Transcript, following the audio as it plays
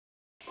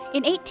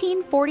In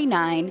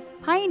 1849,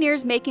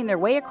 pioneers making their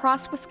way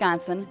across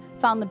Wisconsin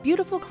found the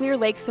beautiful clear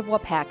lakes of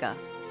Waupaca.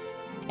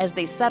 As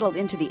they settled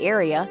into the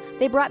area,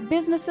 they brought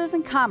businesses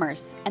and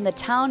commerce, and the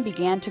town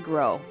began to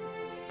grow.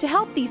 To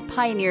help these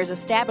pioneers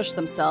establish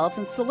themselves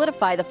and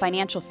solidify the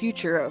financial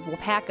future of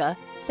Waupaca,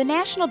 the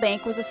National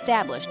Bank was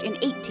established in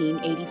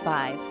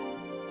 1885.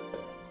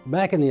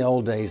 Back in the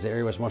old days, the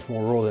area was much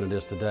more rural than it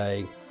is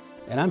today,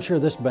 and I'm sure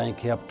this bank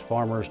helped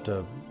farmers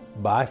to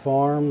buy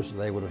farms.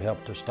 They would have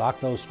helped to stock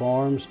those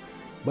farms,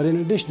 but in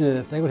addition to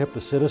that, they would help the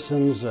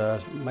citizens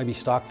maybe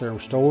stock their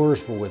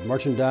stores with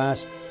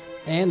merchandise,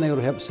 and they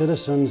would help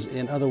citizens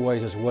in other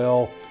ways as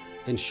well.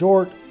 In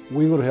short,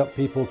 we would help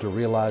people to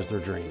realize their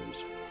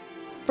dreams.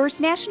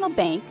 First National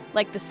Bank,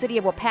 like the city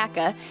of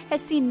Waupaca,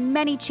 has seen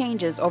many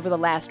changes over the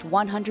last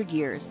 100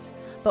 years.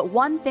 But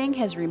one thing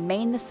has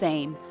remained the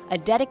same: a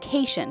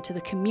dedication to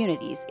the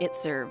communities it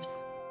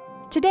serves.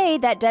 Today,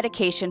 that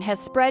dedication has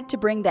spread to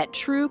bring that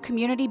true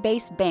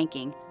community-based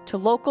banking to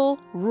local,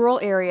 rural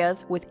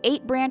areas with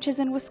 8 branches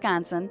in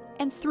Wisconsin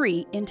and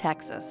 3 in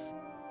Texas.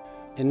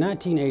 In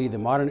 1980, the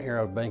modern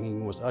era of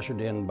banking was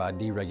ushered in by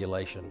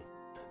deregulation.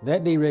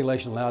 That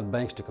deregulation allowed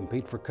banks to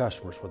compete for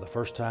customers for the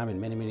first time in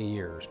many, many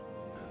years.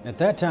 At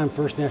that time,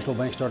 First National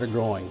Bank started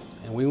growing,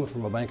 and we went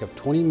from a bank of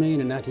 20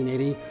 million in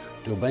 1980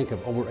 to a bank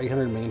of over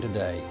 800 million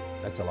today.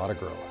 That's a lot of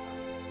growth.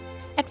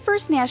 At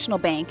First National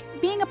Bank,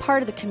 being a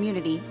part of the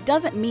community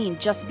doesn't mean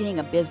just being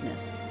a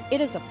business. It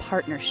is a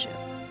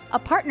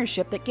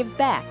partnership that gives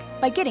back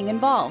by getting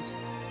involved.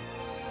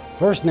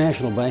 First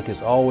National Bank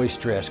has always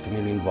stressed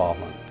community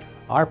involvement.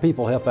 Our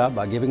people help out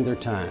by giving their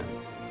time,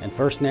 and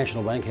First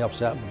National Bank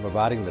helps out by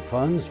providing the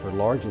funds for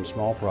large and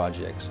small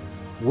projects.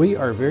 We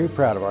are very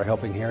proud of our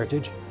helping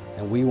heritage,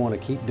 and we want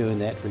to keep doing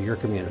that for your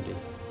community.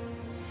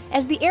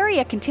 As the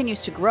area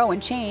continues to grow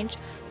and change,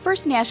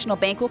 First National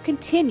Bank will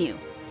continue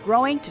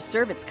growing to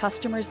serve its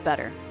customers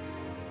better.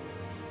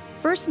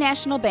 First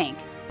National Bank,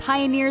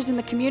 pioneers in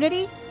the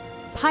community,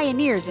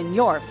 pioneers in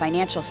your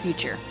financial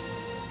future.